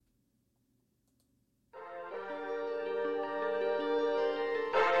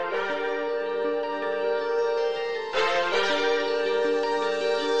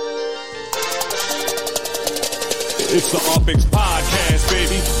It's the Optics Podcast,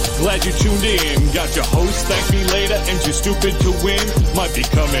 baby. Glad you tuned in. Got your host, thank me later, and you're stupid to win. Might be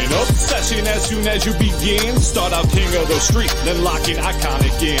coming up. Session as soon as you begin. Start out king of the street, then locking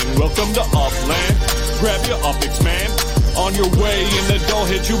iconic in. Welcome to Upland. Grab your Optics, man. On your way, and the door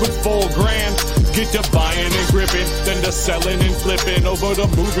hit you with $4,000. Get to buying and gripping, then to selling and flipping, over to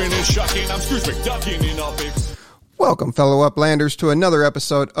moving and shucking. I'm Scrooge McDuckin in Optics. Welcome, fellow Uplanders, to another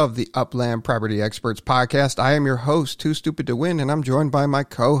episode of the Upland Property Experts Podcast. I am your host, Too Stupid to Win, and I'm joined by my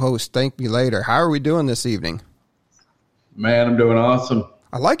co-host, Thank Me Later. How are we doing this evening? Man, I'm doing awesome.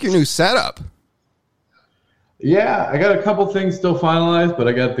 I like your new setup. Yeah, I got a couple things still finalized, but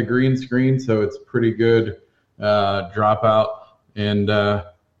I got the green screen, so it's pretty good dropout. And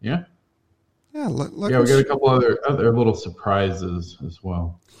yeah, we got a couple other little surprises as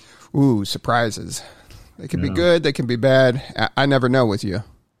well. Ooh, surprises. They can be good, they can be bad. I never know with you.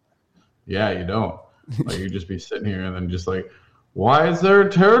 Yeah, you don't. Like, you just be sitting here and then just like, why is there a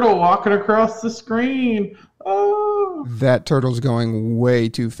turtle walking across the screen? Oh, that turtle's going way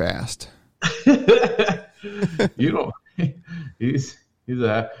too fast. You don't. He's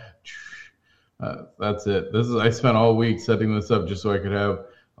a. That's it. I spent all week setting this up just so I could have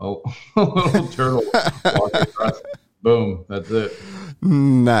a little turtle walking across. Boom. That's it.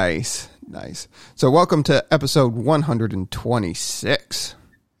 Nice. So welcome to episode 126.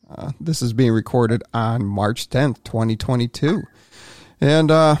 This is being recorded on March 10th, 2022.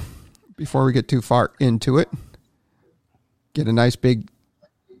 And before we get too far into it, get a nice big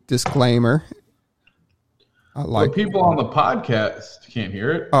disclaimer. People on the podcast can't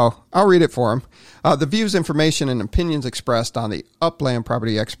hear it. Oh, I'll read it for them. The views, information, and opinions expressed on the Upland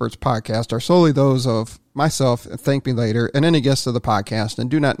Property Experts podcast are solely those of myself, Thank Me Later, and any guests of the podcast,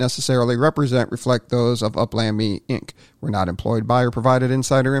 and do not necessarily reflect those of Upland Me, Inc. We're not employed by or provided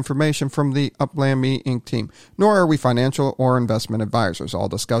insider information from the Upland Me, Inc. team, nor are we financial or investment advisors. All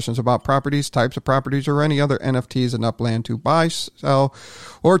discussions about properties, types of properties, or any other NFTs in Upland to buy, sell,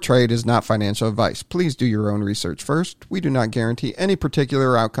 or trade is not financial advice. Please do your own research first. We do not guarantee any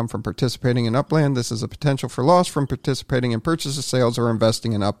particular outcome from participating in Upland. This is a potential for loss from participating in purchases, sales, or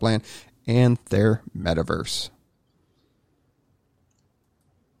investing in Upland and their metaverse.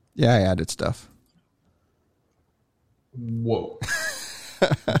 Yeah, I added stuff. Whoa.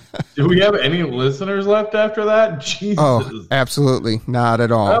 Do we have any listeners left after that? Jesus. Oh, absolutely not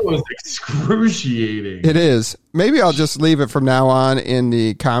at all. That was excruciating. It is. Maybe I'll just leave it from now on in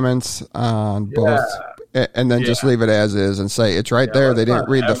the comments on both, and then just leave it as is and say it's right there. They didn't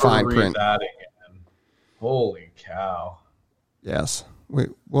read the fine print. Holy cow. Yes.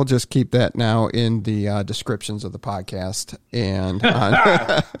 We'll just keep that now in the descriptions of the podcast and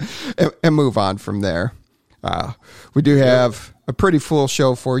and move on from there. We do have a pretty full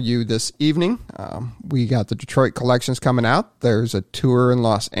show for you this evening. We got the Detroit collections coming out. There's a tour in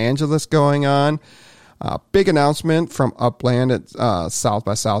Los Angeles going on. Big announcement from Upland at South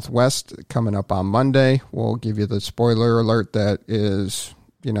by Southwest coming up on Monday. We'll give you the spoiler alert that is,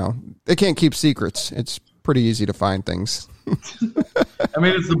 they can't keep secrets. It's pretty easy to find things. I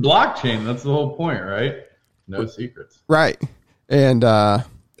mean, it's the blockchain. That's the whole point, right? No secrets. Right. And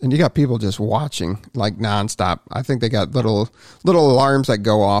you got people just watching like nonstop. I think they got little alarms that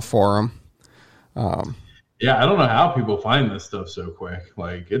go off for them. Yeah, I don't know how people find this stuff so quick.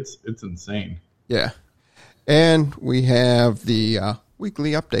 Like, it's insane. Yeah. And we have the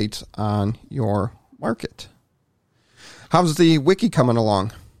weekly updates on your market. How's the wiki coming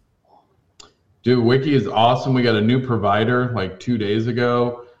along? Dude, Wiki is awesome. We got a new provider like 2 days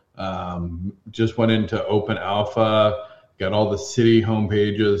ago. Just went into open alpha. Got all the city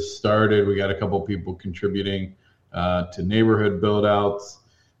homepages started. We got a couple people contributing to neighborhood build outs.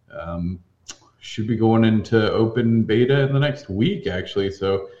 Should be going into open beta in the next week, actually.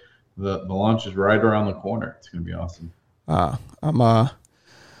 So the launch is right around the corner. It's going to be awesome. I'm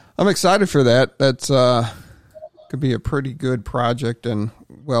excited for that. That's could be a pretty good project and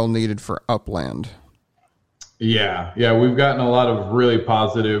well needed for Upland. Yeah, we've gotten a lot of really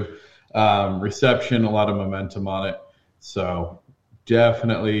positive reception, a lot of momentum on it. So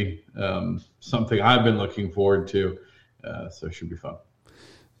definitely something I've been looking forward to. So it should be fun.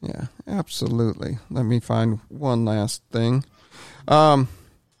 Yeah, absolutely. Let me find one last thing. Along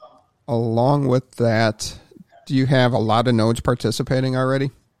with that, do you have a lot of nodes participating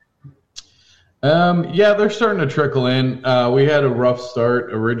already? Yeah, they're starting to trickle in. We had a rough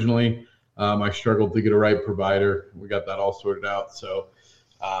start originally. I struggled to get a right provider. We got that all sorted out. So,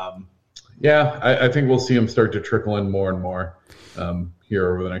 I think we'll see them start to trickle in more and more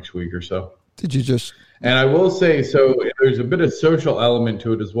here over the next week or so. Did you just... And I will say, so there's a bit of social element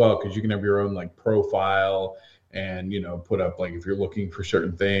to it as well, because you can have your own like profile and, put up like if you're looking for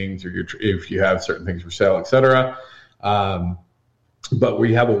certain things or if you have certain things for sale, etc. But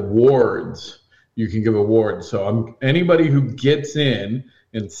we have awards. You can give awards. So anybody who gets in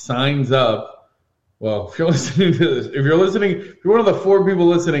and signs up. Well, if you're listening to this, if you're one of the 4 people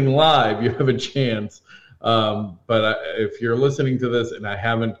listening live, you have a chance. But if you're listening to this and I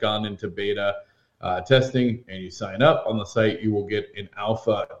haven't gone into beta testing and you sign up on the site, you will get an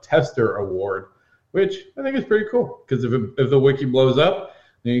alpha tester award, which I think is pretty cool. Because if the wiki blows up,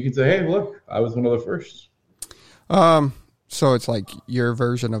 then you can say, hey, look, I was one of the first. So it's like your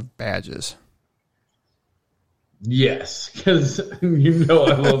version of badges. Yes, because I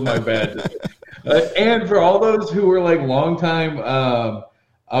love my badges. And for all those who were like longtime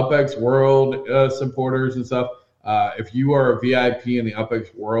UpX World supporters and stuff, if you are a VIP in the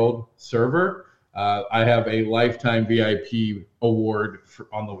UpX World server, I have a lifetime VIP award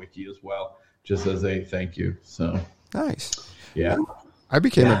on the wiki as well, just as a thank you. So nice. Yeah. I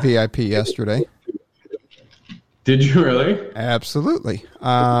became a VIP yesterday. Did you really? Absolutely.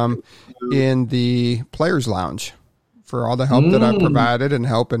 In the Players Lounge for all the help that I provided and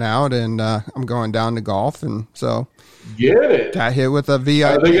helping out, and I'm going down to golf, and so get it. Got hit with a VIP.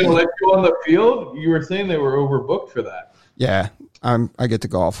 Are they going to let you on the field? You were saying they were overbooked for that. Yeah, I get to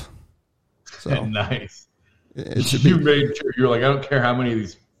golf. So nice. It should you made sure you're like, I don't care how many of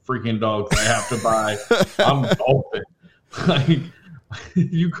these freaking dogs I have to buy. I'm golfing. Like,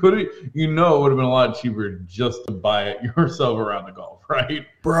 you couldn't, it would have been a lot cheaper just to buy it yourself around the golf, right?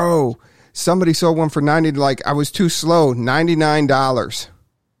 Bro, somebody sold one for $90. Like, I was too slow. $99.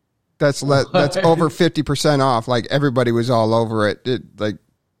 That's over 50% off. Like, everybody was all over it.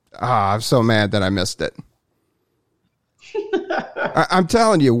 I'm so mad that I missed it. I'm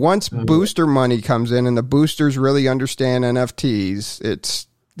telling you, once booster money comes in and the boosters really understand NFTs,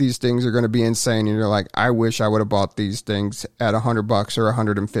 these things are going to be insane. And you're like, I wish I would have bought these things at $100 or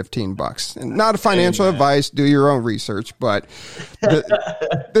 $115. And not a financial advice. Do your own research, but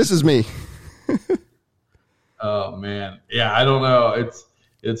this is me. Oh man. Yeah. I don't know.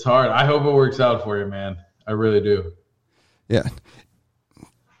 It's hard. I hope it works out for you, man. I really do. Yeah.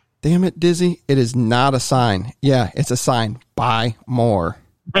 Damn it, Dizzy. It is not a sign. Yeah, it's a sign. Buy more.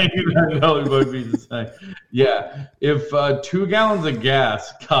 Yeah. If 2 gallons of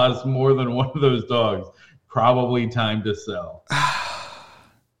gas costs more than one of those dogs, probably time to sell.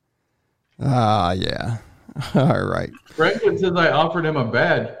 Yeah. All right. Franklin says I offered him a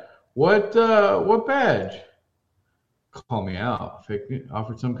badge. What badge? Call me out.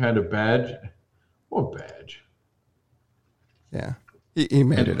 Offered some kind of badge. What badge? Yeah. He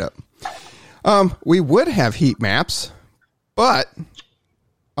made it up. We would have heat maps, but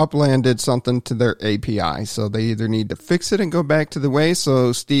Upland did something to their API, so they either need to fix it and go back to the way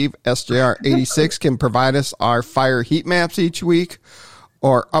so Steve, SJR86, can provide us our fire heat maps each week,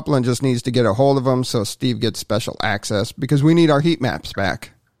 or Upland just needs to get a hold of them so Steve gets special access because we need our heat maps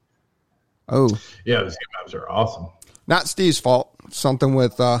back. Oh. Yeah, those heat maps are awesome. Not Steve's fault. Something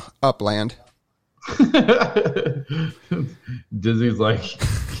with Upland. Disney's like,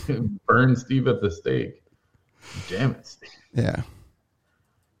 burn Steve at the stake. Damn it, Steve. Yeah.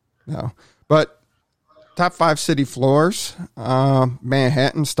 No. But top 5 city floors,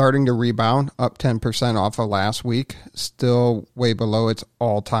 Manhattan starting to rebound, up 10% off of last week. Still way below its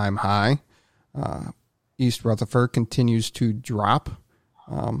all-time high. East Rutherford continues to drop,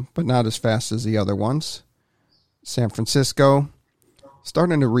 but not as fast as the other ones. San Francisco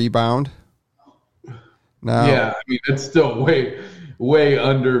starting to rebound. Now, yeah, I mean, it's still way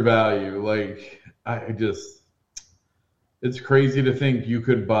undervalued. Like, it's crazy to think you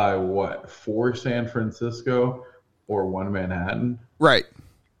could buy 4 San Francisco or 1 Manhattan? Right.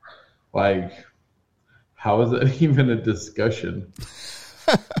 Like, how is that even a discussion?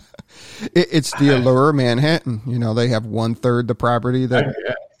 It's the allure of Manhattan. They have 1/3 the property that.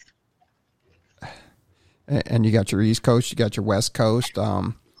 And you got your East Coast, you got your West Coast.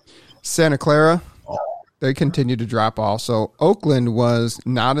 Santa Clara, they continue to drop also. Oakland was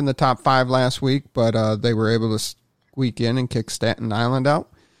not in the top 5 last week, but they were able to squeak in and kick Staten Island out.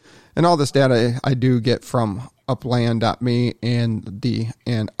 And all this data I do get from upland.me and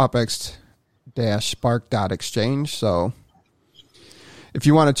upx-spark.exchange. So if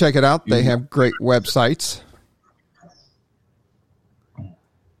you want to check it out, they have great websites.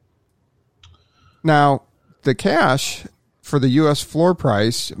 Now, the cash for the U.S. floor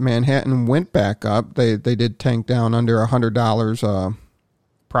price, Manhattan went back up. They did tank down under $100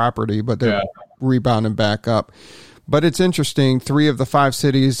 property, but they're rebounding back up. But it's interesting. 3 of the 5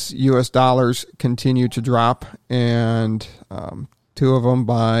 cities, U.S. dollars continue to drop, and 2 of them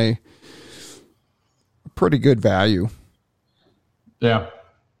by pretty good value. Yeah.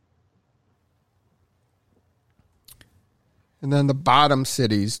 And then the bottom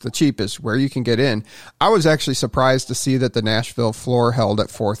cities, the cheapest, where you can get in. I was actually surprised to see that the Nashville floor held at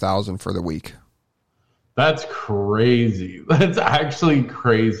 $4,000 for the week. That's crazy. That's actually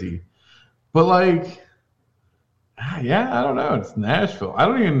crazy. But like, yeah, I don't know. It's Nashville. I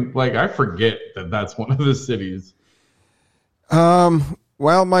don't even I forget that that's one of the cities.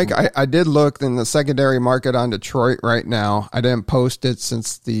 Well, Mike, I did look in the secondary market on Detroit right now. I didn't post it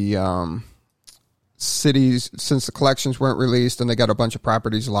since the collections weren't released and they got a bunch of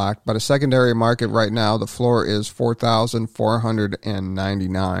properties locked. But a secondary market right now, the floor is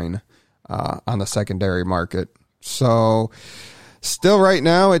 $4,499 on the secondary market. So still right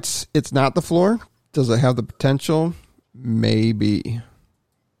now, it's not the floor. Does it have the potential? Maybe.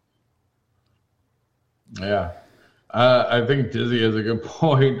 Yeah. I think Dizzy has a good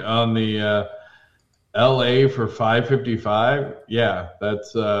point on the LA for 555. Yeah,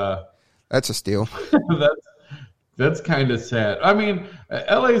 that's a steal. that's kind of sad. I mean,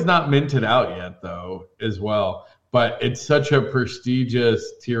 LA's not minted out yet though, as well, but it's such a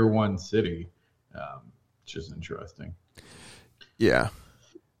prestigious tier 1 city. It's just interesting. Yeah.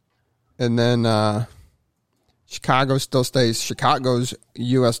 And then Chicago still stays. Chicago's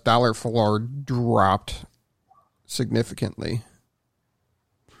US dollar floor dropped significantly.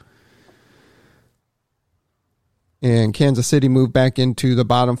 And Kansas City moved back into the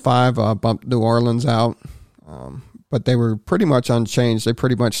bottom 5, bumped New Orleans out. But they were pretty much unchanged. They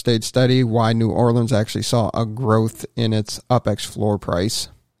pretty much stayed steady. Why New Orleans actually saw a growth in its UpX floor price.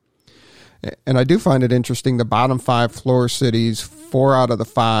 And I do find it interesting, the bottom 5 floor cities, 4 out of the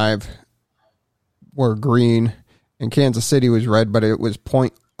 5 were green, and Kansas City was red, but it was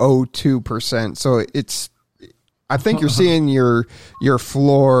 0.02%. So I think you're seeing your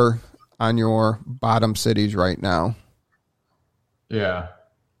floor on your bottom cities right now. Yeah.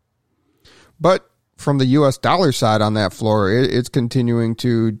 But from the U.S. dollar side on that floor, it's continuing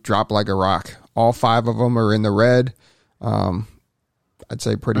to drop like a rock. All 5 of them are in the red. I'd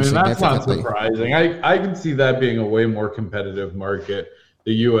say pretty significantly. That's not surprising. I can see that being a way more competitive market,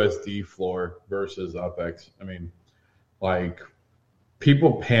 the USD floor versus UpX. I mean,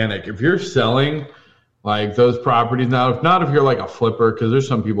 people panic. If you're selling those properties now, if you're like a flipper, because there's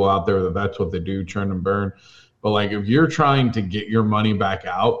some people out there that's what they do, churn and burn. But if you're trying to get your money back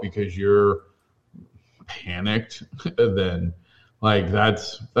out because you're panicked, then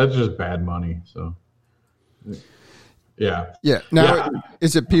that's just bad money. So yeah. Now,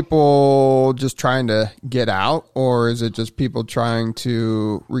 is it people just trying to get out, or is it just people trying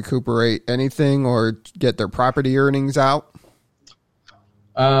to recuperate anything or get their property earnings out?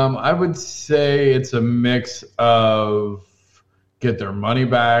 I would say it's a mix of get their money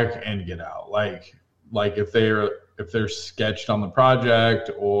back and get out. If they're sketched on the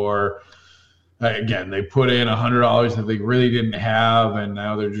project, or again, they put in $100 that they really didn't have, and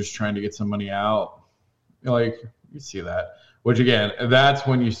now they're just trying to get some money out. You see that, which again, that's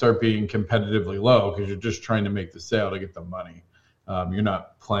when you start being competitively low because you're just trying to make the sale to get the money. You're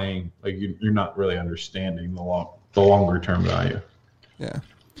not playing, you're not really understanding the longer term value. Yeah.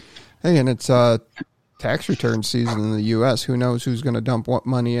 Hey, and it's tax return season in the U.S. Who knows who's going to dump what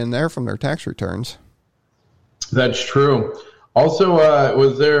money in there from their tax returns? That's true. Also,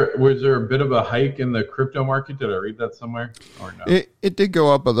 was there a bit of a hike in the crypto market? Did I read that somewhere or no? It did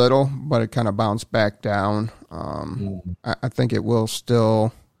go up a little, but it kind of bounced back down. I think it will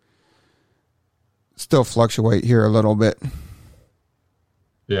still fluctuate here a little bit.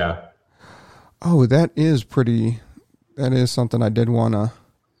 Yeah. Oh, that is something I did want to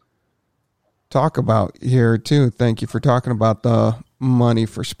talk about here too. Thank you for talking about the money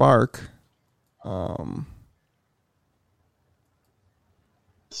for Spark.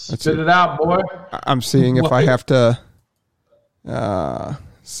 Spit it out, boy. I'm seeing if I have to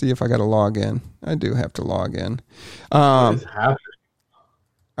see if I got to log in. I do have to log in. What is happening?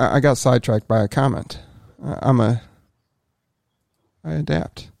 I got sidetracked by a comment. I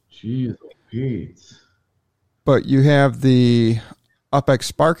adapt. Jeez, Pete. But you have the UpX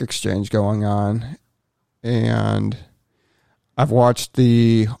Spark exchange going on, and I've watched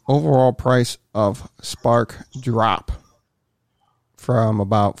the overall price of Spark drop from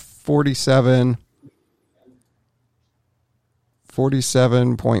about 47.5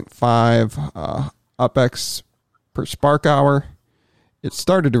 UpX per Spark hour. It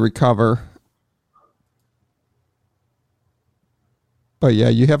started to recover. But yeah,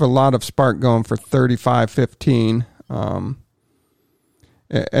 you have a lot of Spark going for 35.15.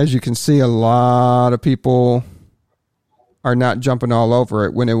 As you can see, a lot of people are not jumping all over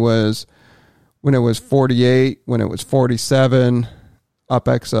it. When it was when it was 48, when it was 47,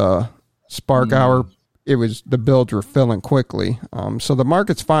 UpX Spark Hour, the builds were filling quickly. So the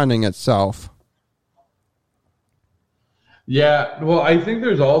market's finding itself. Yeah, well, I think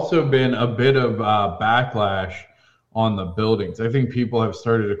there's also been a bit of backlash on the buildings. I think people have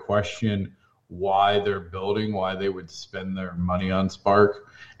started to question why they're building, why they would spend their money on Spark.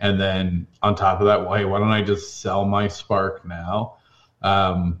 And then on top of that, well, hey, why don't I just sell my Spark now?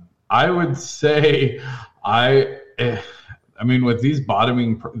 I would say with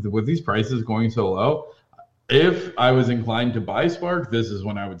these prices going so low, if I was inclined to buy Spark, this is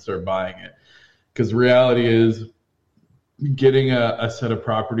when I would start buying it. Because reality is getting a set of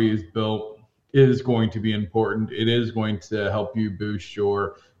properties built is going to be important. It is going to help you boost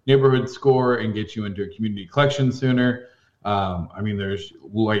your neighborhood score and get you into a community collection sooner. There's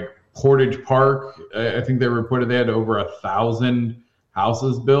like Portage Park. I think they reported they had over 1,000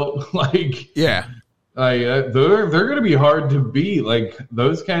 houses built. Yeah. They're going to be hard to beat. Like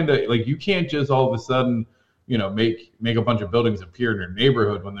those kind of, like, you can't just all of a sudden, make a bunch of buildings appear in your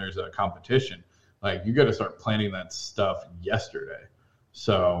neighborhood when there's a competition. Like you got to start planning that stuff yesterday.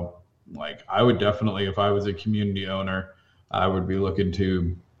 So like I would definitely, if I was a community owner, I would be looking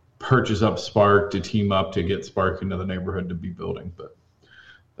to purchase up Spark, to team up to get Spark into the neighborhood to be building. But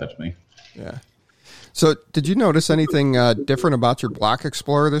that's me. Yeah. So did you notice anything different about your Block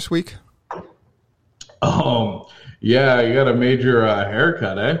Explorer this week? Yeah, you got a major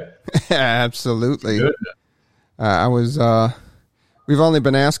haircut, eh? Absolutely. We've only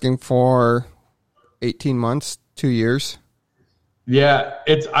been asking for 18 months, 2 years. Yeah,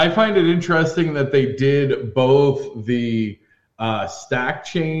 I find it interesting that they did both the stack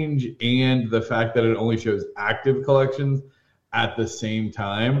change and the fact that it only shows active collections at the same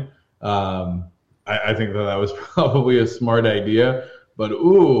time. I think that was probably a smart idea, but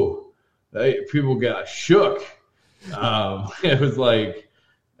people got shook. It was like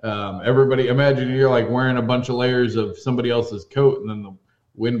everybody, imagine you're like wearing a bunch of layers of somebody else's coat and then the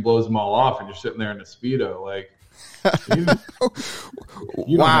wind blows them all off and you're sitting there in a Speedo. Like,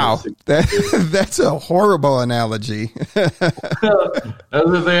 wow, that's a horrible analogy. As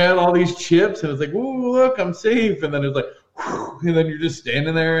if they had all these chips and it's like, "Ooh, look, I'm safe," and then it's like, whew, and then you're just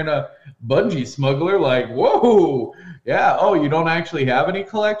standing there in a bungee smuggler, like, "Whoa, yeah, oh, you don't actually have any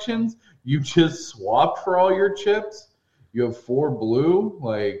collections? You just swapped for all your chips? You have 4 blue?"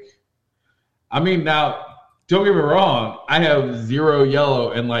 Like, now, don't get me wrong, I have 0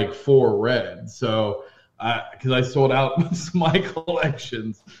 yellow and like 4 red, so. Because I sold out most of my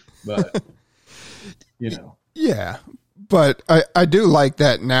collections, but Yeah, but I do like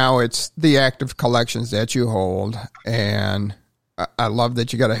that now it's the active collections that you hold, and I love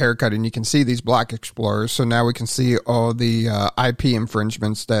that you got a haircut and you can see these Block Explorers, so now we can see all the IP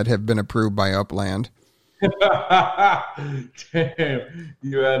infringements that have been approved by Upland. Damn,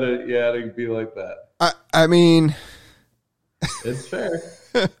 you had to be like that. I mean... It's fair.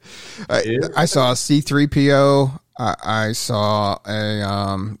 I saw a C-3PO. I saw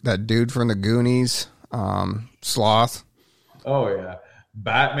that dude from the Goonies, Sloth. Oh yeah,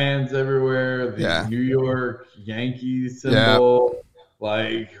 Batman's everywhere. The New York Yankees symbol,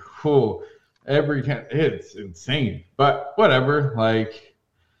 every kind. It's insane, but whatever. Like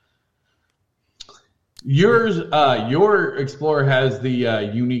your Explorer has the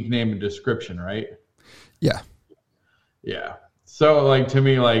unique name and description, right? Yeah. Yeah. So, like, to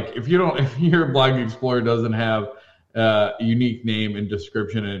me, like, if your Block Explorer doesn't have a unique name and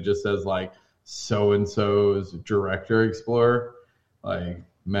description and it just says, like, so-and-so's Director Explorer, like,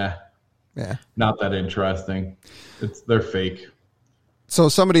 meh. Yeah. Not that interesting. They're fake. So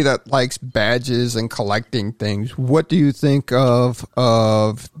somebody that likes badges and collecting things, what do you think of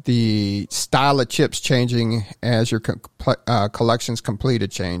the style of chips changing as your collections complete a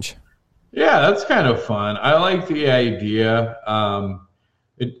change? Yeah, that's kind of fun. I like the idea.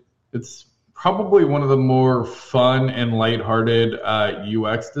 It's probably one of the more fun and lighthearted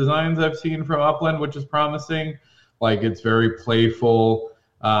UX designs I've seen from Upland, which is promising. Like, it's very playful.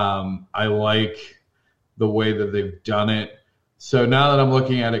 I like the way that they've done it. So now that I'm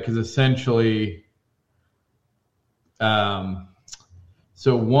looking at it, because essentially, so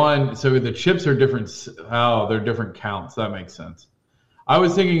the chips are different. Oh, they're different counts. That makes sense. I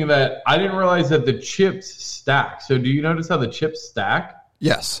was thinking that I didn't realize that the chips stack. So do you notice how the chips stack?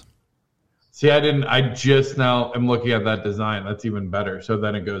 Yes. See, I didn't. I just now am looking at that design. That's even better. So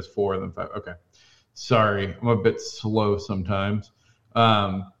then it goes 4 then 5. Okay. Sorry, I'm a bit slow sometimes.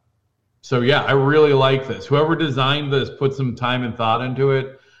 So yeah, I really like this. Whoever designed this put some time and thought into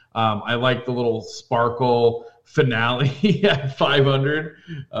it. I like the little sparkle finale at 500.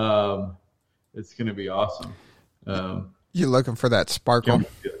 it's going to be awesome. You're looking for that sparkle.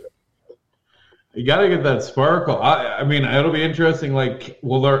 You got to get that sparkle. I mean, it'll be interesting. Like,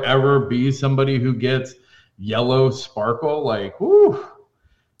 will there ever be somebody who gets yellow sparkle? Like, whoo,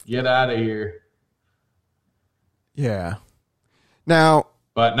 get out of here. Yeah. Now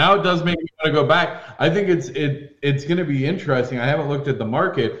it does make me want to go back. I think it's going to be interesting. I haven't looked at the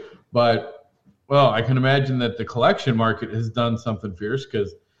market, but well, I can imagine that the collection market has done something fierce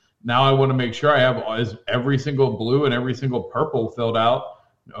because now I want to make sure I have every single blue and every single purple filled out.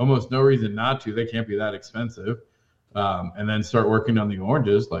 Almost no reason not to. They can't be that expensive. And then start working on the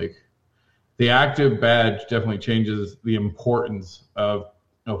oranges. Like the active badge definitely changes the importance of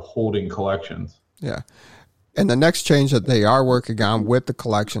holding collections. Yeah. And the next change that they are working on with the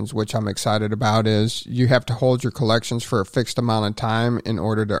collections, which I'm excited about, is you have to hold your collections for a fixed amount of time in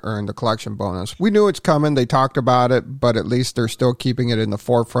order to earn the collection bonus. We knew it's coming. They talked about it, but at least they're still keeping it in the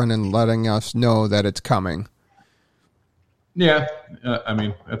forefront and letting us know that it's coming. Yeah, I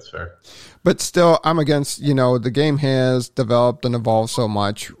mean, that's fair. But still, I'm against, the game has developed and evolved so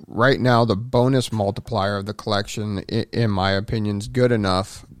much. Right now, the bonus multiplier of the collection, in my opinion, is good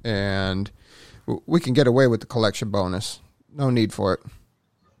enough, and we can get away with the collection bonus. No need for it.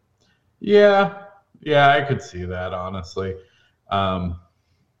 Yeah, I could see that, honestly. I'm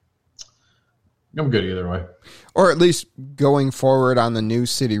good either way. Or at least going forward on the new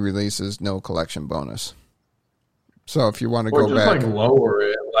city releases, no collection bonus. So if you want to go back, like lower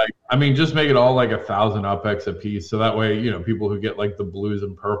it, just make it all like 1,000 UpX a piece. So that way, people who get like the blues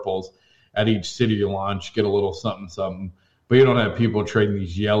and purples at each city launch get a little something. But you don't have people trading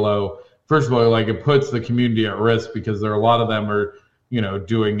these yellow. First of all, like it puts the community at risk because there are a lot of them are,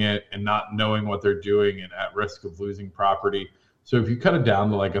 doing it and not knowing what they're doing and at risk of losing property. So if you cut it down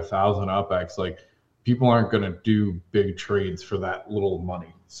to like 1,000 UpX, like people aren't going to do big trades for that little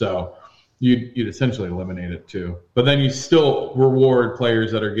money. So you'd essentially eliminate it too. But then you still reward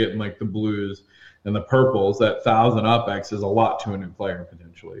players that are getting like the blues and the purples. That 1,000 UpX is a lot to a new player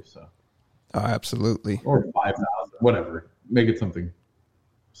potentially. So, oh, absolutely. Or 5,000, whatever. Make it something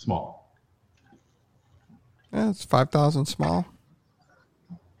small. Yeah, it's 5,000 small.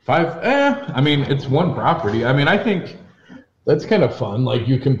 It's one property. I mean, I think that's kind of fun. Like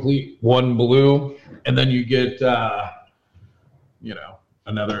you complete one blue and then you get, a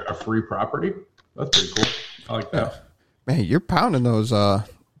free property. That's pretty cool. I like that. Man, you're pounding those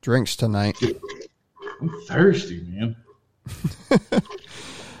drinks tonight. Dude, I'm thirsty, man.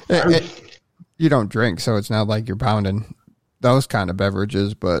 You don't drink, so it's not like you're pounding those kind of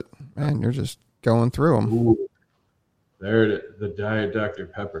beverages, but man, you're just going through them. Ooh. There it is, the Diet Dr.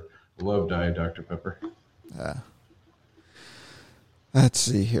 Pepper. I love Diet Dr. Pepper. Let's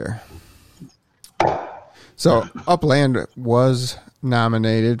see here. So Upland was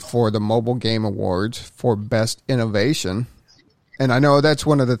nominated for the Mobile Game Awards for Best Innovation. And I know that's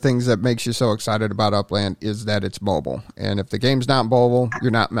one of the things that makes you so excited about Upland is that it's mobile. And if the game's not mobile,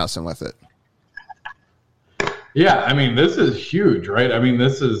 you're not messing with it. Yeah, I mean, this is huge, right? I mean,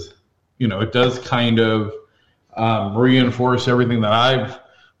 this is, it does kind of reinforce everything that I've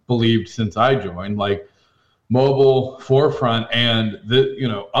believed since I joined, like mobile forefront, and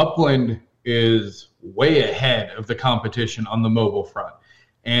Upland is way ahead of the competition on the mobile front.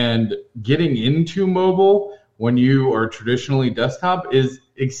 And getting into mobile when you are traditionally desktop is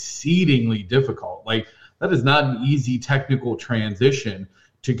exceedingly difficult. Like that is not an easy technical transition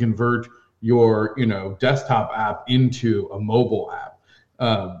to convert your, desktop app into a mobile app.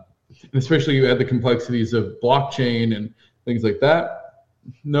 Especially you add the complexities of blockchain and things like that.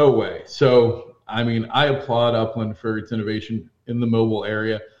 No way. So, I mean, I applaud Upland for its innovation in the mobile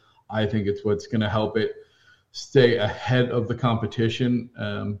area. I think it's what's going to help it stay ahead of the competition.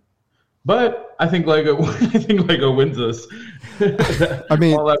 But I think Lego wins this. I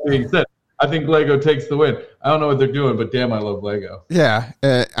mean, all that being said, I think Lego takes the win. I don't know what they're doing, but damn, I love Lego. Yeah.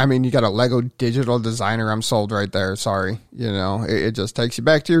 You got a Lego digital designer. I'm sold right there. Sorry. It just takes you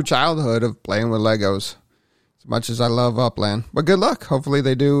back to your childhood of playing with Legos as much as I love Upland. But good luck. Hopefully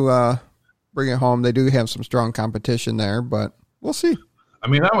they do bring it home. They do have some strong competition there, but we'll see. I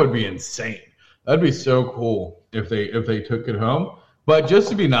mean, that would be insane. That'd be so cool if they took it home. But just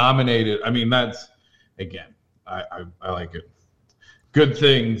to be nominated, I mean, that's, again, I like it. Good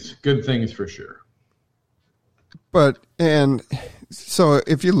things for sure. But, and so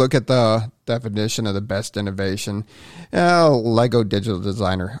if you look at the definition of the best innovation, Lego digital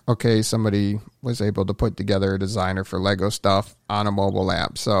designer. Okay, somebody was able to put together a designer for Lego stuff on a mobile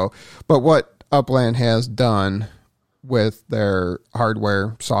app. So, but what Upland has done with their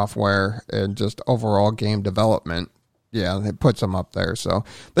hardware, software, and just overall game development Yeah, it puts them up there. So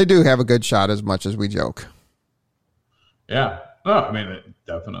they do have a good shot as much as we joke. Yeah. No, I mean,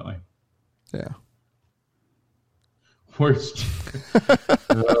 definitely. Yeah. Worst.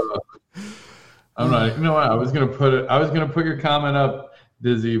 I'm not. You know what? I was gonna put your comment up,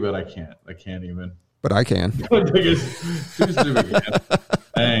 Dizzy, but I can't. I can't even. But I can.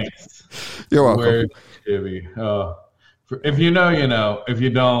 Thanks. You're welcome. Where's Chibby? Oh, if you know, you know. If you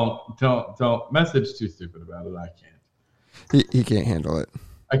don't message Too Stupid about it. I can't. He can't handle it.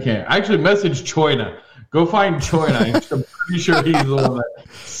 I can't. Actually, message Choina. Go find Choina. I'm pretty sure he's the one that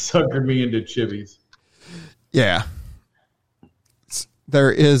suckered me into Chibby's. Yeah.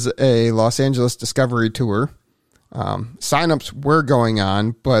 There is a Los Angeles Discovery Tour. Signups were going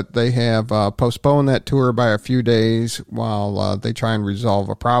on, but they have postponed that tour by a few days while they try and resolve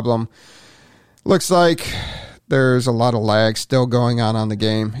a problem. Looks like there's a lot of lag still going on the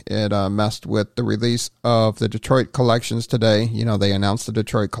game. It messed with the release of the Detroit collections today. You know, they announced the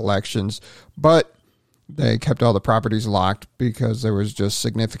Detroit collections, but they kept all the properties locked because there was just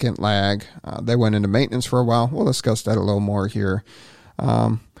significant lag. They went into maintenance for a while. We'll discuss that a little more here.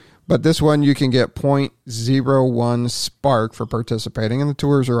 But this one, you can get 0.01 spark for participating, and the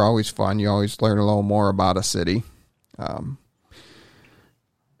tours are always fun. You always learn a little more about a city.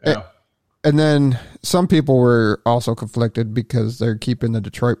 Yeah. And then some people were also conflicted because they're keeping the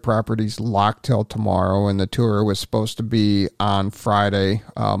Detroit properties locked till tomorrow, and the tour was supposed to be on Friday,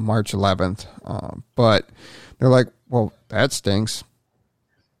 March 11th. But they're like, well, that stinks.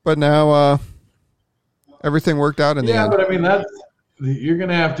 But now everything worked out in the end. Yeah, but I mean, you're going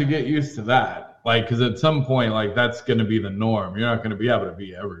to have to get used to that. Like, because at some point, like, that's going to be the norm. You're not going to be able to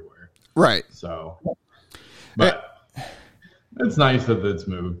be everywhere. Right. So, but it's nice that it's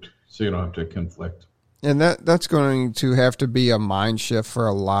moved so you don't have to conflict. And that's going to have to be a mind shift for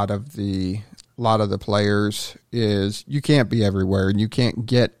a lot of the players is you can't be everywhere and you can't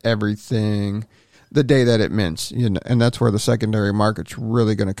get everything the day that it mints. You know, and that's where the secondary market's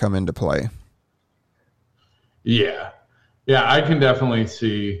really going to come into play. Yeah. Yeah, I can definitely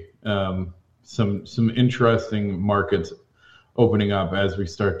see some interesting markets opening up as we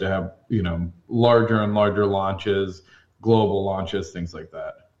start to have, you know, larger and larger launches, global launches, things like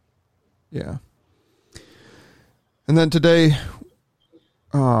that. Yeah. And then today,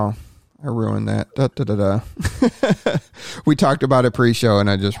 I ruined that. We talked about it pre-show and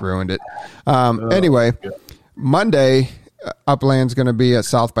I just ruined it. Anyway, yeah. Monday, Upland's going to be at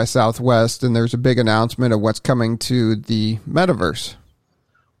South by Southwest, and there's a big announcement of what's coming to the metaverse.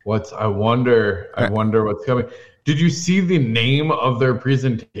 I wonder what's coming. Did you see the name of their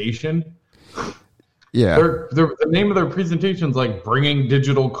presentation? Yeah. The name of their presentation is like bringing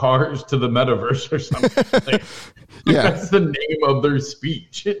digital cars to the metaverse or something. Like, yeah. That's the name of their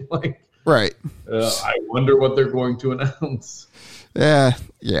speech. Like, right. I wonder what they're going to announce. Yeah.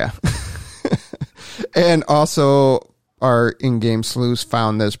 And also, our in-game sleuths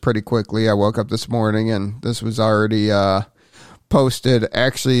found this pretty quickly. I woke up this morning and this was already posted.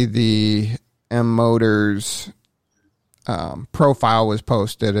 Actually, the M Motors profile was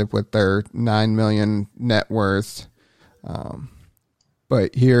posted with their 9 million net worth.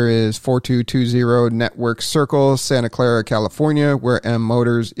 But here is 4220 Network Circle, Santa Clara, California, where M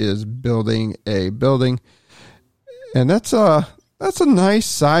Motors is building a building. And that's a nice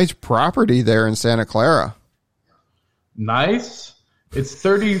size property there in Santa Clara. Nice. It's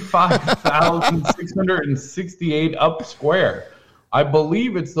 35,668 up square. I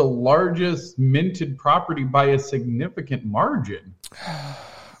believe it's the largest minted property by a significant margin. I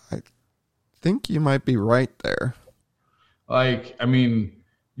think you might be right there. Like, I mean,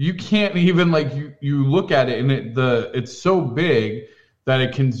 you can't even you look at it and it's so big that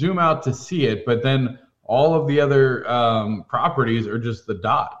it can zoom out to see it, but then all of the other properties are just the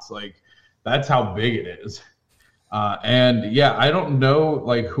dots. Like, that's how big it is. And yeah, I don't know,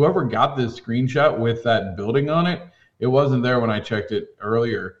 like whoever got this screenshot with that building on it, it wasn't there when I checked it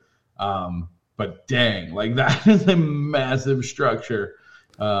earlier. But dang, like that is a massive structure.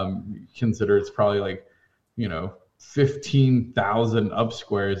 Consider it's probably like, 15,000 up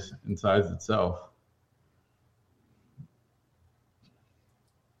squares in size itself.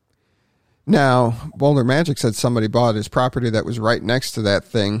 Now, Boulder Magic said somebody bought his property that was right next to that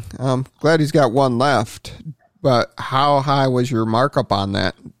thing. I'm glad he's got one left. But how high was your markup on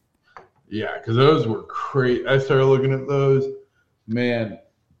that? Yeah, because those were crazy. I started looking at those. Man,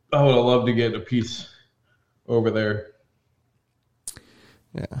 I would have loved to get a piece over there.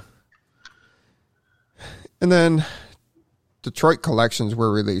 Yeah. And then Detroit collections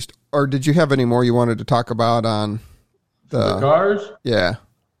were released. Or did you have any more you wanted to talk about on the cars? Yeah.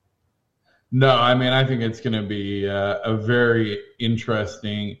 No, I mean, I think it's going to be a very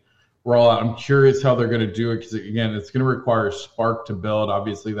interesting rollout. I'm curious how they're going to do it because, again, it's going to require Spark to build.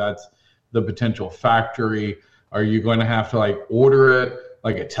 Obviously, that's the potential factory. Are you going to have to like order it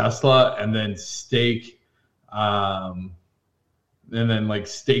like a Tesla and then stake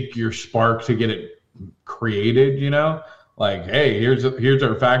your Spark to get it created? You know, like, hey, here's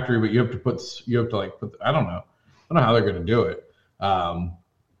our factory, but you have to put I don't know how they're going to do it.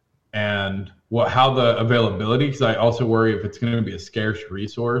 And how the availability, because I also worry if it's going to be a scarce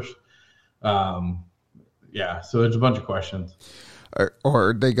resource. So there's a bunch of questions. Or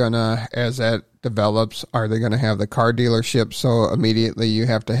are they going to, as that develops, are they going to have the car dealership so immediately you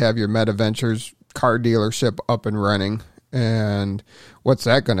have to have your MetaVentures car dealership up and running? And what's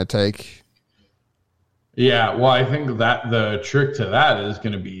that going to take? Yeah, well, I think that the trick to that is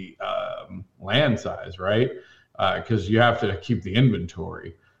going to be land size, right? Because you have to keep the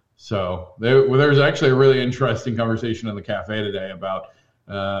inventory. So there's actually a really interesting conversation in the cafe today about,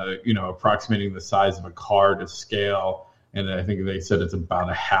 approximating the size of a car to scale. And I think they said it's about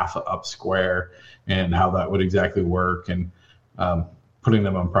a half up square and how that would exactly work and putting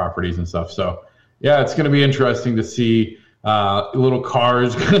them on properties and stuff. So, yeah, it's going to be interesting to see little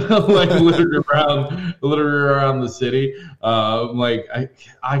cars like littered around the city.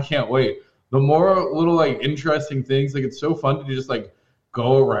 I can't wait. The more little like interesting things, like it's so fun to just like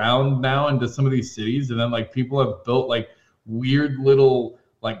go around now into some of these cities, and then like people have built like weird little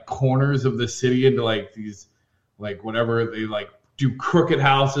like corners of the city into like these like whatever they like do crooked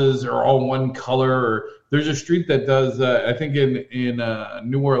houses or all one color. Or there's a street that does I think in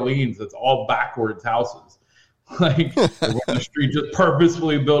New Orleans that's all backwards houses. Like the street just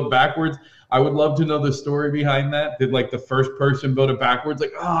purposefully built backwards. I would love to know the story behind that. Did like the first person build it backwards?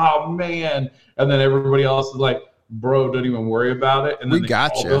 Like, oh man, and then everybody else is like, bro, don't even worry about it. And then they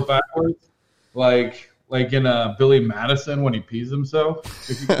all built backwards, like in Billy Madison when he pees himself.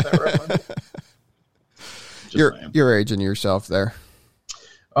 If you get that reference. You're aging yourself there.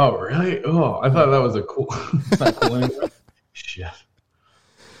 Oh really? Oh, I thought that was a cool. Not cool anyway. Shit.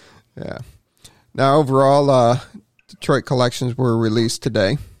 Yeah. Now overall, Detroit collections were released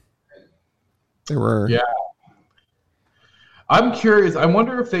today. They were. Yeah. I'm curious. I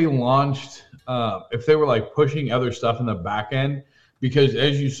wonder if they launched. If they were like pushing other stuff in the back end, because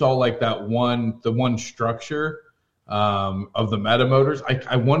as you saw, like the one structure of the Meta Motors,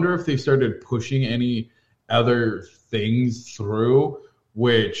 I wonder if they started pushing any other things through,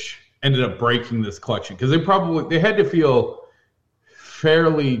 which ended up breaking this collection, because they had to feel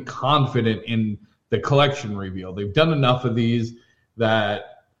fairly confident in the collection reveal. They've done enough of these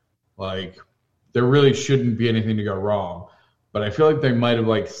that like there really shouldn't be anything to go wrong. But I feel like they might have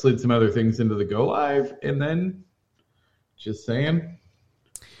like slid some other things into the go live, and then just saying.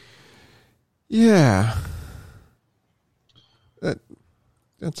 Yeah.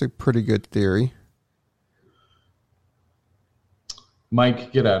 That's a pretty good theory.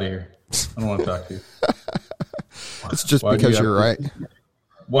 Mike, get out of here. I don't want to talk to you. It's just because you're right.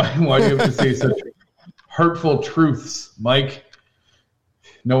 Why do you have to say such hurtful truths, Mike?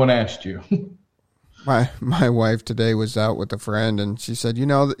 No one asked you. My wife today was out with a friend, and she said,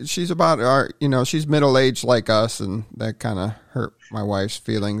 she's about she's middle-aged like us, and that kind of hurt my wife's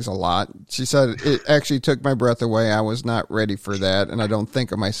feelings a lot. She said it actually took my breath away. I was not ready for that, and I don't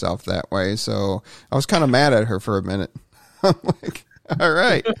think of myself that way. So I was kind of mad at her for a minute. I'm like, all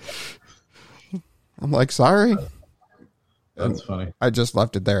right. I'm like, sorry. That's funny. I just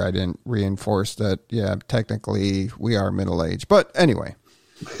left it there. I didn't reinforce that, yeah, technically we are middle-aged. But anyway.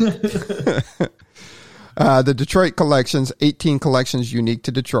 The Detroit collections, 18 collections unique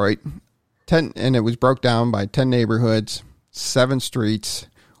to Detroit, 10, and it was broke down by 10 neighborhoods, 7 streets,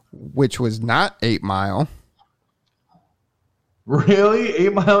 which was not 8 Mile. Really?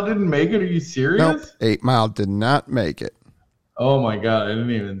 8 Mile didn't make it? Are you serious? Nope, 8 Mile did not make it. Oh my God, I didn't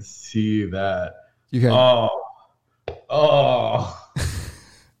even see that. You had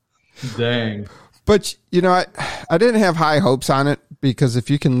dang. But, I didn't have high hopes on it, because if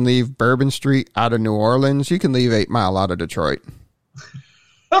you can leave Bourbon Street out of New Orleans, you can leave 8 Mile out of Detroit.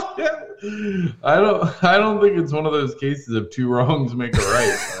 I don't think it's one of those cases of two wrongs make a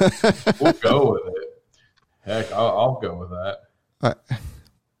right. We'll go with it. Heck, I'll go with that.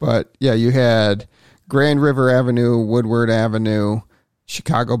 But, yeah, you had Grand River Avenue, Woodward Avenue,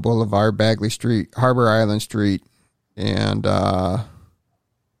 Chicago Boulevard, Bagley Street, Harbor Island Street, and 1,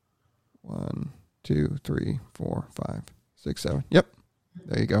 2, 3, 4, 5, 6, 7. Yep.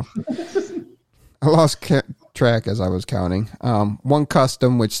 There you go. I lost track as I was counting. One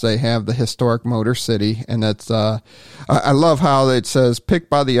custom, which they have the historic Motor City, and that's I love how it says picked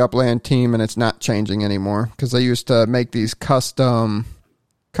by the Upland team, and it's not changing anymore, because they used to make these custom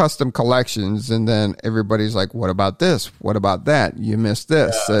collections, and then everybody's like, what about this? What about that? You missed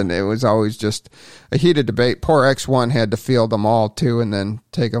this. Yeah. And it was always just a heated debate. Poor X1 had to field them all too, and then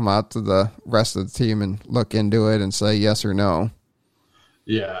take them out to the rest of the team and look into it and say yes or no.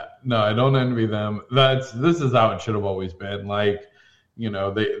 Yeah, no, I don't envy them. This is how it should have always been. Like,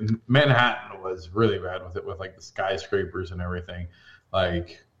 Manhattan was really bad with it, with like the skyscrapers and everything.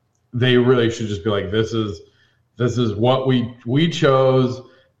 Like, they really should just be like, this is what we chose.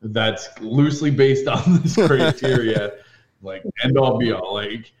 That's loosely based on this criteria, like end all be all.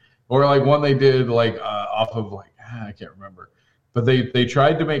 Like, or like one they did like off of like I can't remember, but they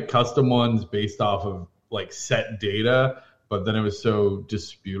tried to make custom ones based off of like set data. But then it was so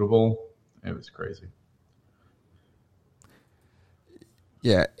disputable. It was crazy.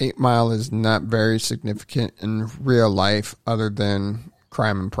 Yeah, 8 Mile is not very significant in real life other than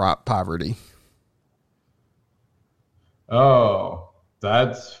crime and poverty. Oh,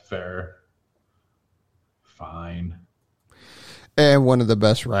 that's fair. Fine. And one of the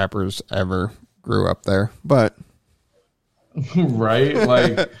best rappers ever grew up there. But right?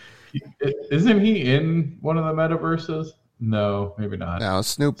 Like, isn't he in one of the metaverses? No, maybe not. No,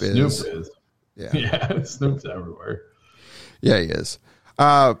 Snoop is. Yeah, Snoop's everywhere. Yeah, he is.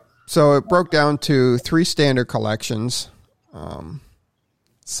 So it broke down to 3 standard collections,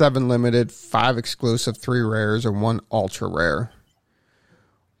 7 limited, 5 exclusive, 3 rares, and 1 ultra rare.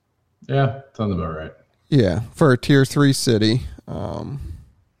 Yeah, sounds about right. Yeah, for a tier 3 city. And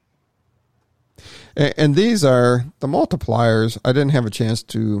these are the multipliers. I didn't have a chance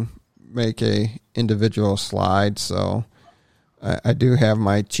to make a individual slide, so I do have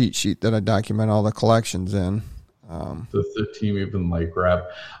my cheat sheet that I document all the collections in. Does the team even like rap?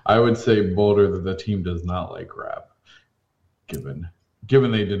 I would say Boulder that the team does not like rap, given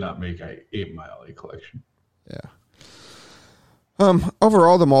they did not make a 8 Mile a collection. Yeah.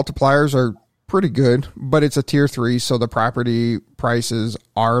 Overall, the multipliers are pretty good, but it's a tier 3, so the property prices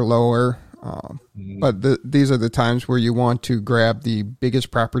are lower. But these are the times where you want to grab the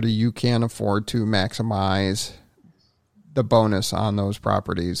biggest property you can afford to maximize the bonus on those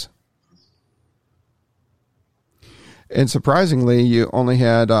properties. And surprisingly, you only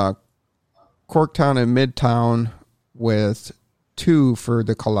had Corktown and Midtown with 2 for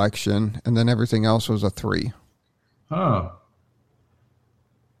the collection, and then everything else was a 3. Huh.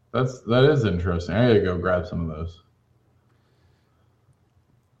 That is interesting. I gotta go grab some of those.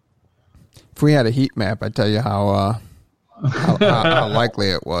 If we had a heat map, I'd tell you how likely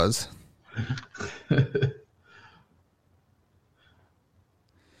it was.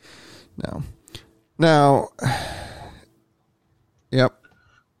 No. Now, yep.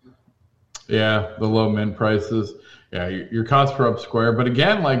 Yeah, the low mint prices. Yeah, your costs per up square. But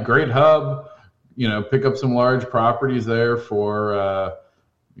again, like great hub, pick up some large properties there for,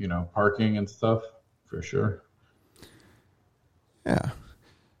 parking and stuff for sure. Yeah.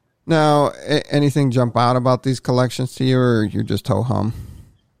 Now, anything jump out about these collections to you, or you're just ho-hum?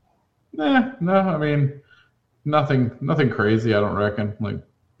 No, I mean, nothing crazy, I don't reckon. Like,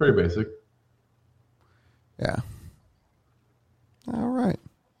 pretty basic. Yeah. All right.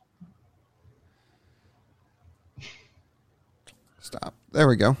 Stop. There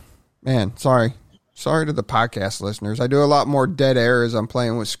we go. Man, sorry. Sorry to the podcast listeners. I do a lot more dead air as I'm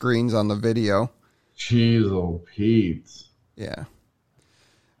playing with screens on the video. Jeez, oh Pete. Yeah.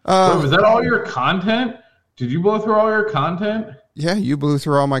 Wait, was that all your content? Did you blow through all your content? Yeah, you blew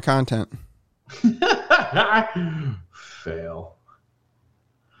through all my content. Fail.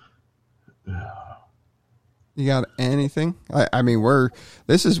 You got anything? I mean,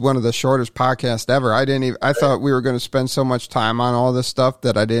 this is one of the shortest podcasts ever. I thought we were going to spend so much time on all this stuff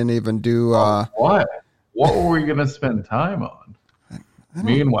that I didn't even do. What were we going to spend time on?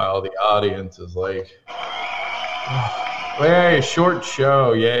 Meanwhile, the audience is like, hey, short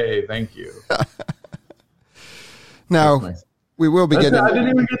show. Yay. Thank you. Now, we will be getting. I didn't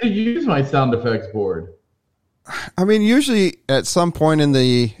even get to use my sound effects board. I mean, usually at some point in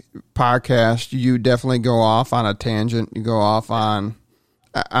the podcast, you definitely go off on a tangent. You go off on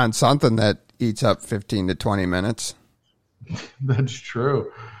something that eats up 15 to 20 minutes. That's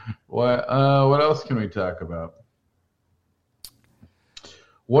true. What else can we talk about?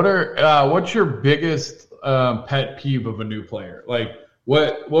 What's your biggest pet peeve of a new player? Like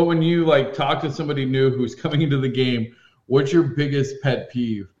what when you like talk to somebody new who's coming into the game, what's your biggest pet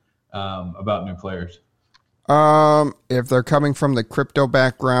peeve about new players? If they're coming from the crypto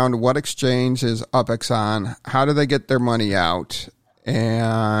background, what exchange is UpX on? How do they get their money out?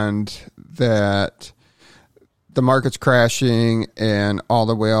 And that the market's crashing and all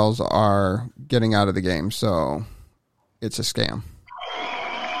the whales are getting out of the game. So it's a scam.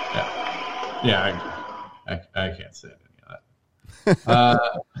 Yeah, I can't say any of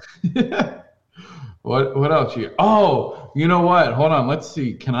that. What else you? Oh, you know what? Hold on. Let's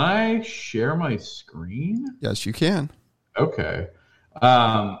see. Can I share my screen? Yes, you can. Okay.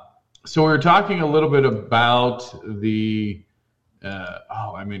 So we were talking a little bit about the.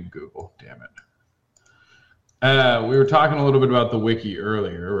 I'm in Google. Damn it. We were talking a little bit about the wiki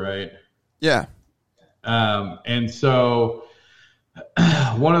earlier, right? Yeah. And so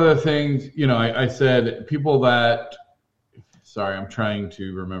one of the things, I said people that. Sorry, I'm trying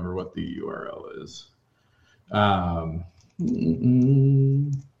to remember what the URL is.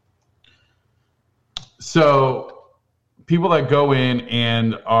 So people that go in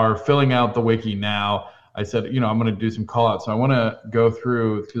and are filling out the wiki now, I said, I'm going to do some call outs. So I want to go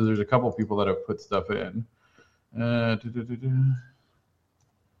through because there's a couple of people that have put stuff in. Now,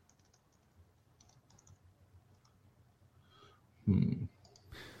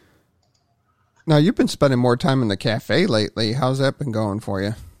 you've been spending more time in the cafe lately. How's that been going for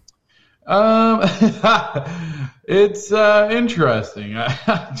you? It's interesting.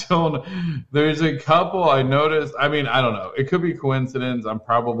 There's a couple I noticed. I mean, I don't know. It could be coincidence. I'm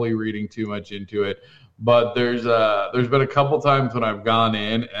probably reading too much into it. But there's been a couple times when I've gone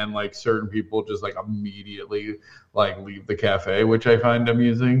in and like certain people just like immediately like leave the cafe, which I find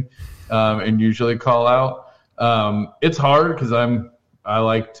amusing, and usually call out. It's hard because I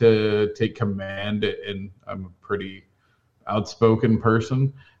like to take command and I'm a pretty outspoken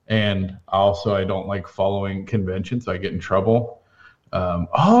person. And also I don't like following conventions, so I get in trouble.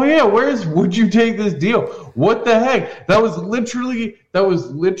 Would you take this deal? What the heck? That was literally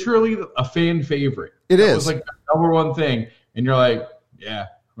a fan favorite. It is. It was like the number one thing. And you're like, yeah,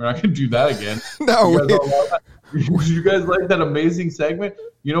 we're not going to do that again. No. You guys like that amazing segment?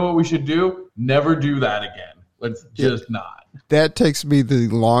 You know what we should do? Never do that again. Let's just not. That takes me the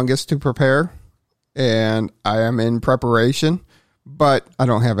longest to prepare, and I am in preparation, but I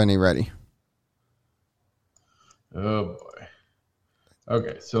don't have any ready. Oh, boy.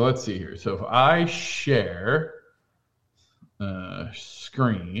 Okay, so let's see here. So if I share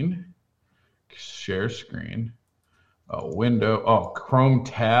screen, window, Chrome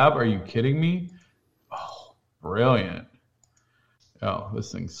tab, are you kidding me? Oh, brilliant. Oh,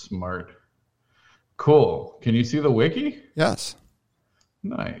 this thing's smart. Cool. Can you see the wiki? Yes.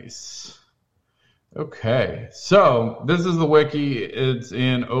 Nice. Okay. So this is the wiki. It's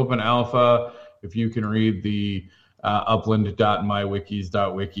in open alpha. If you can read the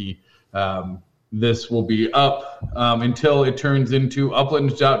upland.mywikis.wiki, this will be up until it turns into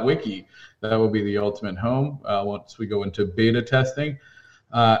upland.wiki. That will be the ultimate home once we go into beta testing.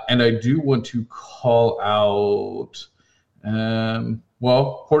 And I do want to call out,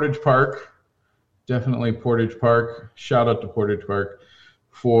 Portage Park. Definitely Portage Park. Shout out to Portage Park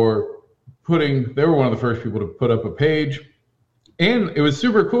for they were one of the first people to put up a page. And it was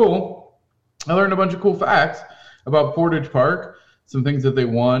super cool. I learned a bunch of cool facts about Portage Park, some things that they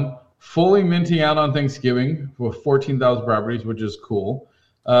won. Fully minting out on Thanksgiving with 14,000 properties, which is cool.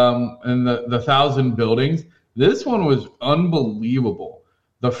 And the 1,000 buildings. This one was unbelievable.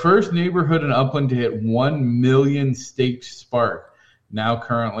 The first neighborhood in Upland to hit 1 million staked spark. Now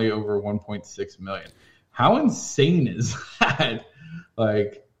currently over 1.6 million. How insane is that?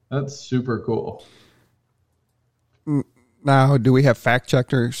 Like, that's super cool. Now, do we have fact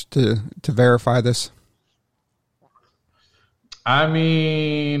checkers to verify this? I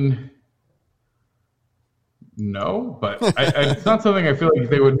mean, no, but it's not something I feel like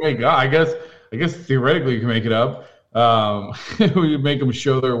they would make up. I guess theoretically you can make it up. We make them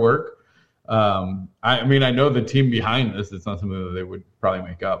show their work. I mean, I know the team behind this. It's not something that they would probably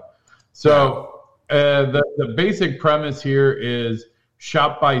make up. So the basic premise here is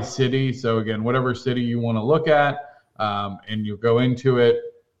shop by city. So again, whatever city you want to look at, and you go into it,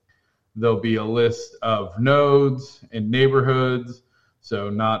 there'll be a list of nodes and neighborhoods. So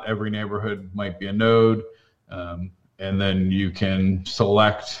not every neighborhood might be a node. And then you can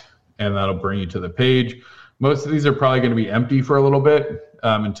select, and that'll bring you to the page. Most of these are probably going to be empty for a little bit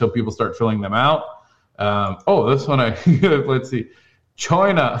until people start filling them out. This one, let's see.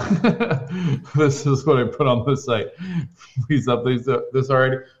 China. This is what I put on the site. Please update this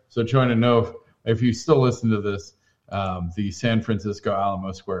already. So China, know if you still listen to this, the San Francisco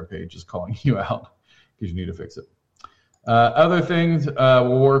Alamo Square page is calling you out because you need to fix it. Other things,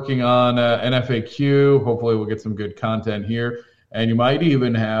 we're working on an FAQ. Hopefully we'll get some good content here. And you might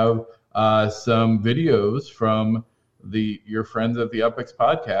even have some videos from your friends at the UpX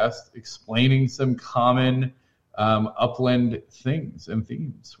podcast explaining some common upland things and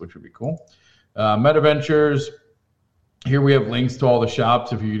themes, which would be cool. MetaVentures, here we have links to all the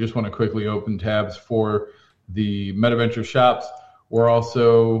shops if you just want to quickly open tabs for the MetaVenture shops. We're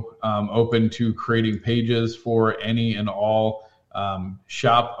also open to creating pages for any and all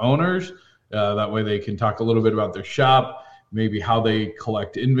shop owners. That way they can talk a little bit about their shop, maybe how they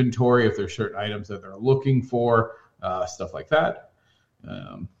collect inventory, if there's certain items that they're looking for, stuff like that.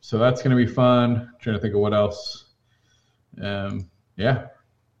 So that's going to be fun. I'm trying to think of what else. Yeah.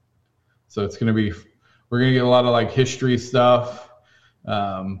 So it's going to be, we're going to get a lot of like history stuff.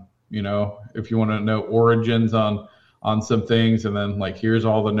 You know, if you want to know origins on some things, and then like here's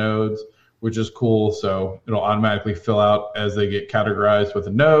all the nodes, which is cool. So it'll automatically fill out as they get categorized with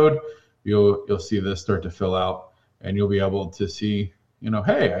a node. You'll see this start to fill out, and you'll be able to see, you know,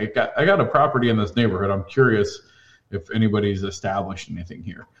 hey, I got a property in this neighborhood. I'm curious if anybody's established anything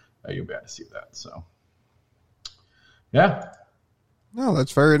here. You'll be able to see that. So yeah. No,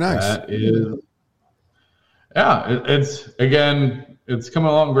 that's very nice. That is, yeah, it's coming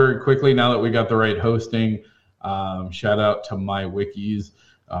along very quickly now that we got the right hosting. Shout out to MyWikis,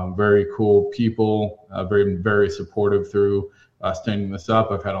 very cool people, very, very supportive through standing this up.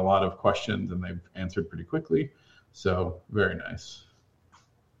 I've had a lot of questions and they've answered pretty quickly. So very nice.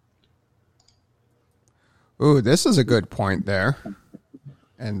 Ooh, this is a good point there.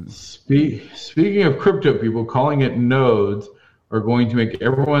 And speaking of crypto people, calling it nodes are going to make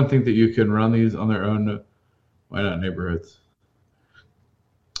everyone think that you can run these on their own. Why not neighborhoods?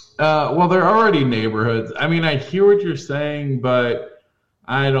 Well, they're already neighborhoods. I mean, I hear what you're saying, but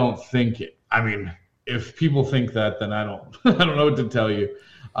I don't think it. I mean, if people think that, then I don't know what to tell you.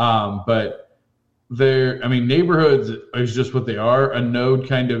 But neighborhoods is just what they are. A node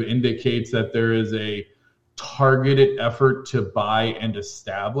kind of indicates that there is a targeted effort to buy and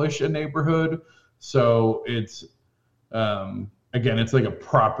establish a neighborhood. So it's, again, it's like a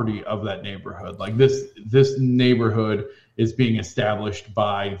property of that neighborhood. Like this neighborhood is being established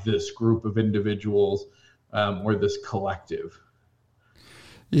by this group of individuals, or this collective.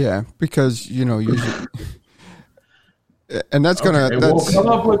 Yeah, because usually, and that's gonna. Okay, we'll come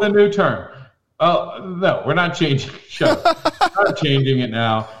up with a new term. Oh no, we're not changing. Shut up. Not changing it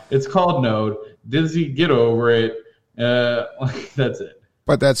now. It's called node. Dizzy, get over it. That's it.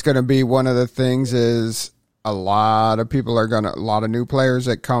 But that's going to be one of the things. Is a lot of new players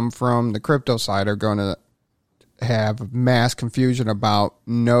that come from the crypto side are going to have mass confusion about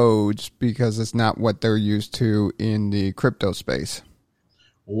nodes because it's not what they're used to in the crypto space.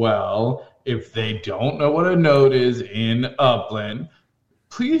 Well, if they don't know what a node is in Upland,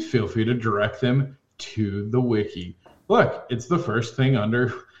 please feel free to direct them to the wiki. Look, it's the first thing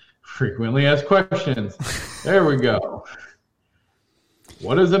under frequently asked questions. There we go.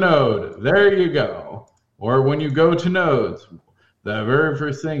 What is a node? There you go. Or when you go to nodes, the very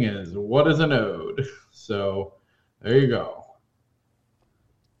first thing is, what is a node? So there you go.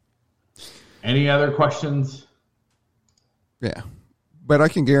 Any other questions? Yeah. But I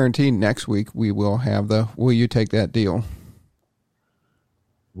can guarantee next week we will have the will you take that deal?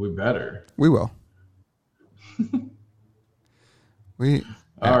 We better. We will. We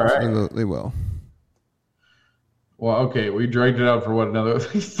All absolutely will. Well, okay, we dragged it out for what, another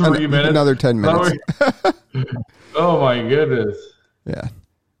 3 minutes? Another 10 minutes. Oh my goodness. Yeah.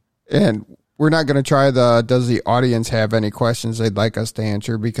 And we're not going to try does the audience have any questions they'd like us to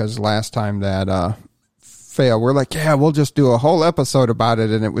answer, because last time that failed, we're like, yeah, we'll just do a whole episode about it,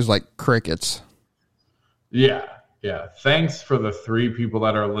 and it was like crickets. Yeah. Thanks for the 3 people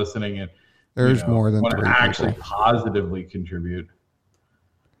that are listening and there's more than 3 people. Actually positively contribute.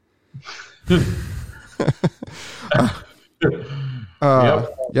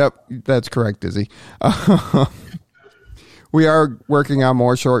 Yep, that's correct, Dizzy. We are working on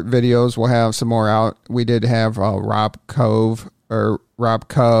more short videos. We'll have some more out. We did have Rob Cove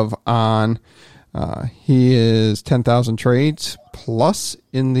on. He is 10,000 trades plus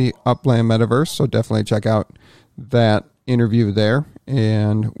in the Upland Metaverse, so definitely check out that interview there.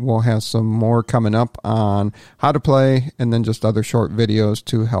 And we'll have some more coming up on how to play, and then just other short videos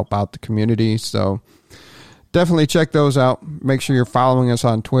to help out the community. So definitely check those out. Make sure you're following us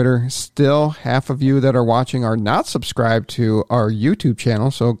on Twitter. Still, half of you that are watching are not subscribed to our YouTube channel,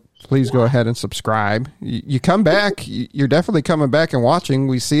 so please go ahead and subscribe. You come back. You're definitely coming back and watching.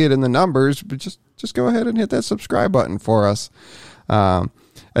 We see it in the numbers, but just go ahead and hit that subscribe button for us.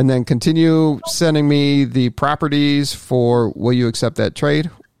 And then continue sending me the properties for will you accept that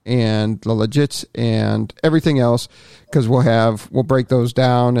trade and the legits and everything else, because we'll break those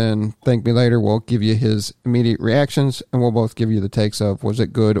down, and Thank Me Later will give you his immediate reactions, and we'll both give you the takes of was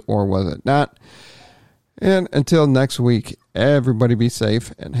it good or was it not. And until next week, everybody be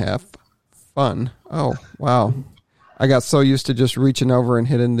safe and have fun. Oh, wow. I got so used to just reaching over and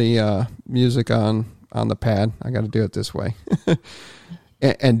hitting the music on the pad. I got to do it this way.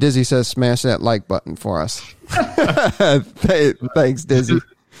 And Dizzy says, smash that like button for us. Thanks, Dizzy.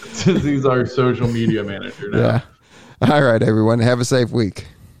 Dizzy's our social media manager now. Yeah. All right, everyone. Have a safe week.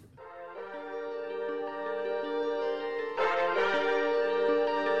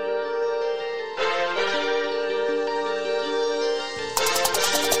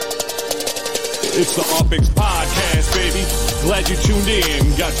 It's the Opix Podcast, baby. Glad you tuned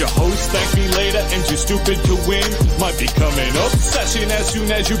in. Got your host, Thank Me Later, and you're stupid to win. Might be coming up session as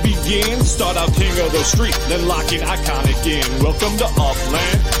soon as you begin. Start out king of the street, then lock in iconic in. Welcome to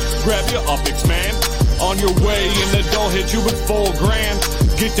Upland. Grab your Opix, man. On your way, and the dough hit you with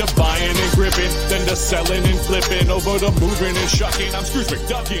 $4,000. Get to buying and gripping, then to selling and flipping. Over to moving and shucking. I'm Scrooge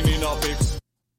McDuckin in Opix.